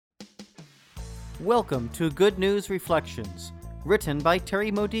Welcome to Good News Reflections, written by Terry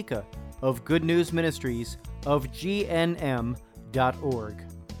Modica of Good News Ministries of GNM.org.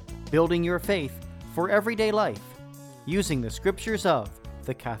 Building your faith for everyday life, using the scriptures of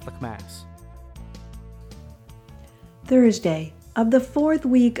the Catholic Mass. Thursday of the fourth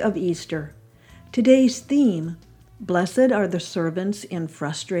week of Easter. Today's theme, Blessed are the servants in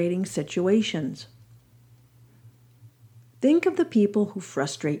frustrating situations. Think of the people who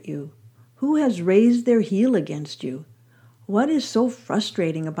frustrate you. Who has raised their heel against you? What is so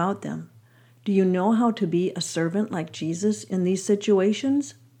frustrating about them? Do you know how to be a servant like Jesus in these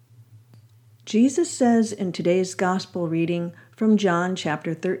situations? Jesus says in today's gospel reading from John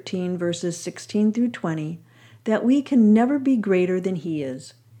chapter 13, verses 16 through 20, that we can never be greater than He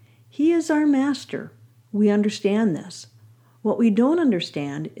is. He is our master. We understand this. What we don't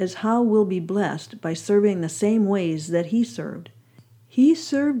understand is how we'll be blessed by serving the same ways that He served. He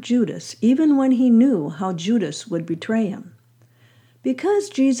served Judas even when He knew how Judas would betray Him. Because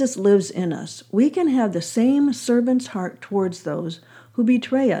Jesus lives in us, we can have the same servant's heart towards those who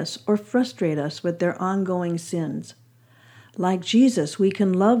betray us or frustrate us with their ongoing sins. Like Jesus, we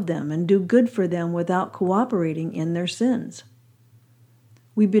can love them and do good for them without cooperating in their sins.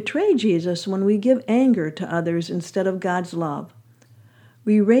 We betray Jesus when we give anger to others instead of God's love.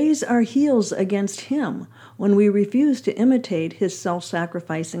 We raise our heels against Him when we refuse to imitate His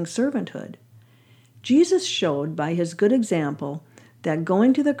self-sacrificing servanthood. Jesus showed by His good example that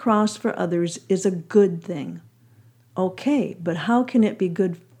going to the cross for others is a good thing. Okay, but how can it be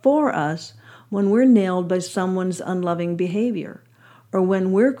good for us when we're nailed by someone's unloving behavior, or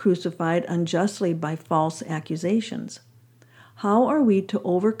when we're crucified unjustly by false accusations? How are we to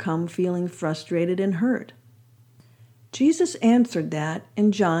overcome feeling frustrated and hurt? Jesus answered that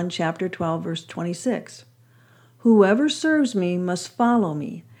in John chapter 12, verse 26. Whoever serves me must follow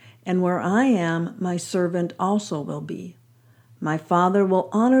me, and where I am, my servant also will be. My Father will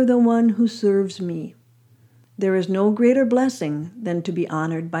honor the one who serves me. There is no greater blessing than to be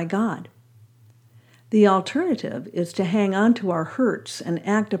honored by God. The alternative is to hang on to our hurts and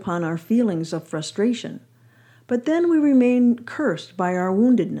act upon our feelings of frustration, but then we remain cursed by our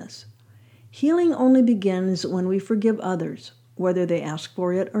woundedness. Healing only begins when we forgive others, whether they ask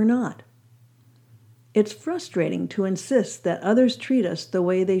for it or not. It's frustrating to insist that others treat us the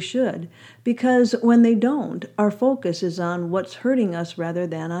way they should, because when they don't, our focus is on what's hurting us rather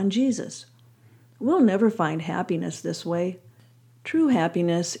than on Jesus. We'll never find happiness this way. True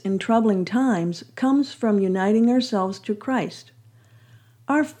happiness in troubling times comes from uniting ourselves to Christ.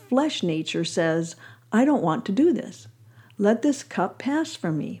 Our flesh nature says, I don't want to do this. Let this cup pass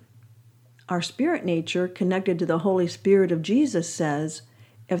from me. Our spirit nature, connected to the Holy Spirit of Jesus, says,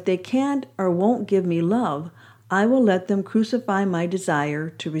 if they can't or won't give me love, I will let them crucify my desire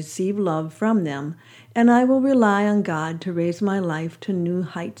to receive love from them, and I will rely on God to raise my life to new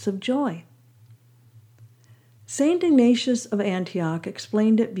heights of joy. Saint Ignatius of Antioch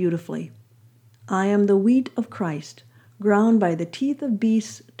explained it beautifully. I am the wheat of Christ, ground by the teeth of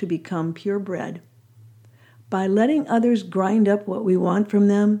beasts to become pure bread. By letting others grind up what we want from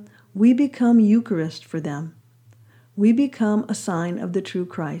them, we become Eucharist for them. We become a sign of the true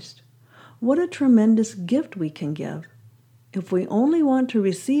Christ. What a tremendous gift we can give. If we only want to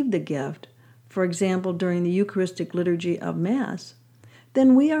receive the gift, for example during the Eucharistic liturgy of Mass,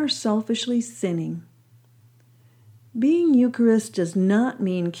 then we are selfishly sinning. Being Eucharist does not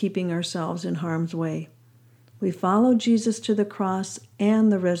mean keeping ourselves in harm's way. We follow Jesus to the cross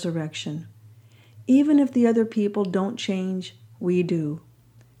and the resurrection. Even if the other people don't change, we do.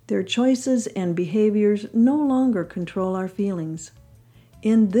 Their choices and behaviors no longer control our feelings.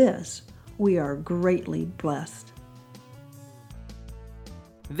 In this, we are greatly blessed.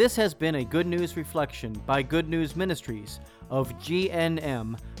 This has been a Good News Reflection by Good News Ministries of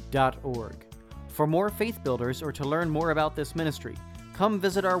GNM.org. For more faith builders or to learn more about this ministry, come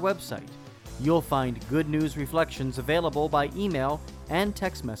visit our website. You'll find Good News Reflections available by email and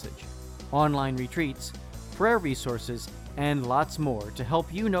text message, online retreats, prayer resources, and lots more to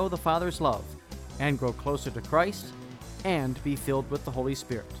help you know the Father's love and grow closer to Christ and be filled with the Holy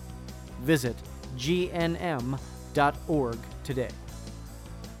Spirit. Visit gnm.org today.